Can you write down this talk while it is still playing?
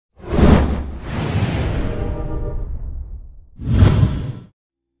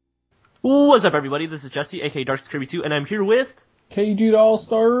What's up, everybody? This is Jesse, aka Darknesskirby2, and I'm here with... KG Da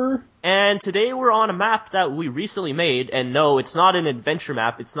AllStar. And today we're on a map that we recently made, and no, it's not an adventure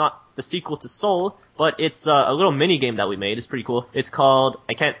map, it's not the sequel to Soul, but it's a little mini-game that we made. It's pretty cool. It's called...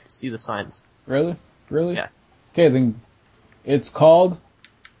 I can't see the signs. Really? Really? Yeah. Okay, then it's called...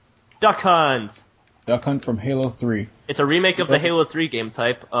 Duck Hunt! Duck Hunt from Halo 3. It's a remake of the Halo 3 game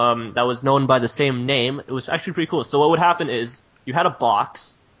type, that was known by the same name. It was actually pretty cool. So what would happen is, you had a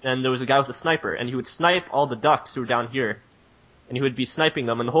box, and there was a guy with a sniper, and he would snipe all the ducks who were down here. And he would be sniping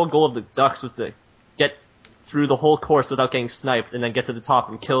them, and the whole goal of the ducks was to get through the whole course without getting sniped, and then get to the top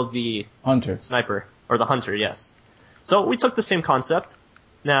and kill the Hunter. Sniper. Or the hunter, yes. So we took the same concept.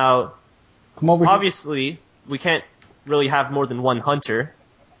 Now, Come over here. obviously, we can't really have more than one hunter,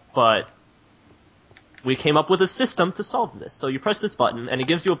 but we came up with a system to solve this. So you press this button, and it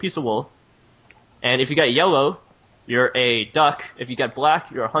gives you a piece of wool, and if you get yellow, you're a duck. If you get black,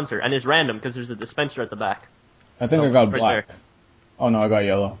 you're a hunter, and it's random because there's a dispenser at the back. I think So, I got right black. there. Oh no, I got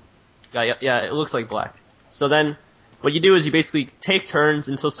yellow. Yeah, it looks like black. So then, what you do is you basically take turns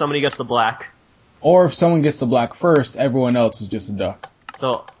until somebody gets the black. Or if someone gets the black first, everyone else is just a duck.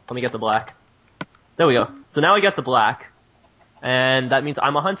 So, let me get the black. There we go. So now I got the black, and that means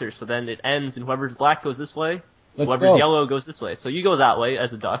I'm a hunter, so then it ends, and whoever's black goes this way, whoever's go. yellow goes this way. So you go that way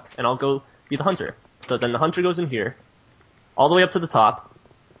as a duck, and I'll go be the hunter. So then the hunter goes in here, all the way up to the top.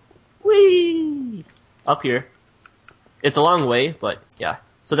 Whee! Up here. It's a long way, but yeah.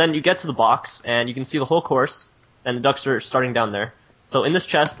 So then you get to the box, and you can see the whole course, and the ducks are starting down there. So in this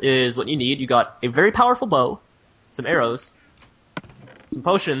chest is what you need. You got a very powerful bow, some arrows, some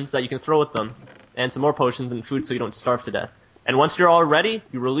potions that you can throw with them, and some more potions and food so you don't starve to death. And once you're all ready,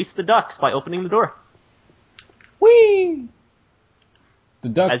 you release the ducks by opening the door. Whee! The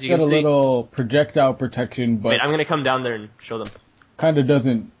ducks As you get can a see- little projectile protection, but Wait, I'm gonna come down there and show them. kind of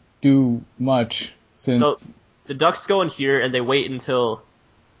doesn't do much since... So, the ducks go in here and they wait until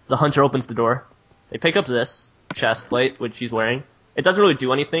the hunter opens the door. They pick up this chest plate, which he's wearing. It doesn't really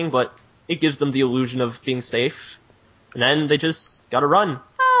do anything, but it gives them the illusion of being safe. And then they just gotta run.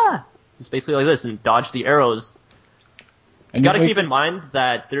 Ah! Just basically like this and dodge the arrows. and You gotta wait- keep in mind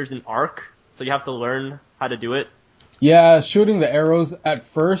that there's an arc, so you have to learn how to do it. Yeah, shooting the arrows at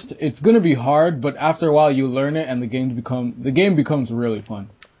first, it's gonna be hard, but after a while you learn it and the game becomes really fun.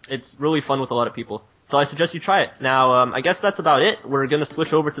 It's really fun with a lot of people. So I suggest you try it. Now, I guess that's about it. We're gonna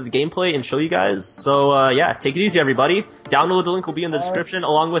switch over to the gameplay and show you guys. So, yeah, take it easy, everybody. Download the link will be in the description,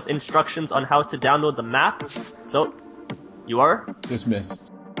 along with instructions on how to download the map. So, you are Dismissed.